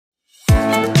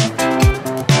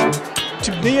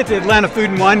be at the Atlanta Food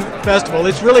and Wine Festival.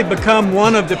 It's really become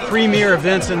one of the premier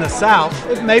events in the South,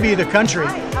 maybe the country,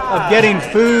 of getting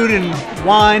food and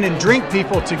wine and drink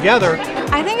people together.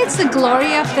 I think it's the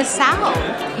glory of the South,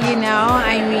 you know?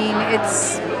 I mean,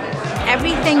 it's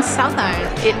everything Southern.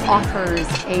 It offers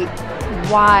a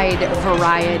wide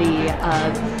variety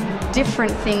of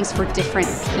different things for different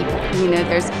people. You know,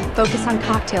 there's focus on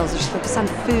cocktails, there's focus on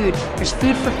food, there's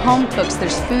food for home cooks,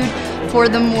 there's food for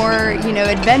the more, you know,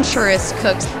 adventurous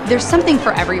cooks. There's something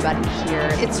for everybody here.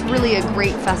 It's really a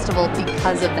great festival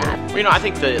because of that. Well, you know, I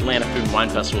think the Atlanta Food and Wine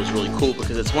Festival is really cool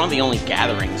because it's one of the only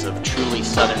gatherings of truly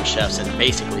Southern chefs and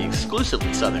basically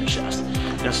exclusively Southern chefs.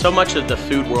 You know, so much of the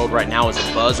food world right now is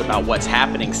a buzz about what's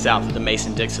happening south of the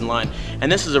Mason-Dixon line,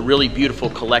 and this is a really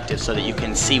beautiful collective so that you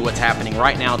can see what's happening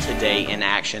right now today in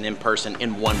action, in person,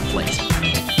 in one place.